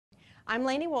I'm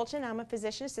Lainey Wolchin. I'm a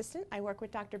physician assistant. I work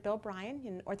with Dr. Bill Bryan,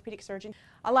 an orthopedic surgeon.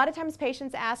 A lot of times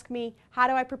patients ask me, how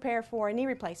do I prepare for a knee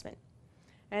replacement?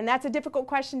 And that's a difficult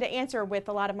question to answer with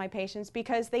a lot of my patients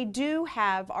because they do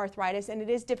have arthritis and it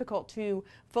is difficult to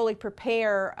fully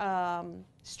prepare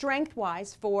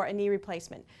strength-wise for a knee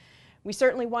replacement. We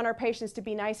certainly want our patients to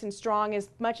be nice and strong as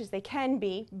much as they can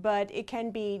be, but it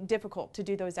can be difficult to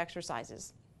do those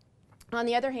exercises. On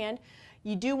the other hand,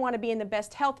 you do want to be in the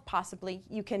best health possibly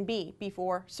you can be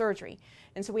before surgery.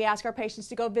 And so we ask our patients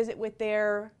to go visit with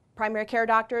their primary care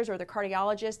doctors or their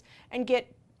cardiologist and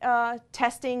get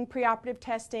testing, preoperative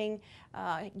testing,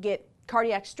 get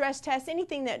cardiac stress tests,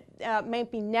 anything that may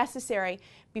be necessary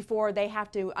before they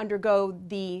have to undergo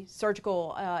the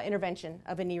surgical intervention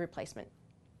of a knee replacement.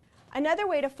 Another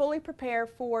way to fully prepare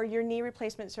for your knee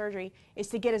replacement surgery is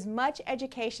to get as much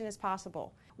education as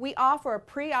possible. We offer a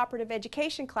preoperative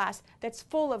education class that's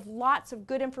full of lots of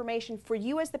good information for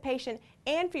you as the patient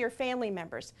and for your family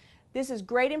members. This is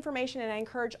great information and I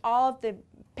encourage all of the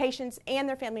patients and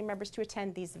their family members to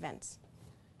attend these events.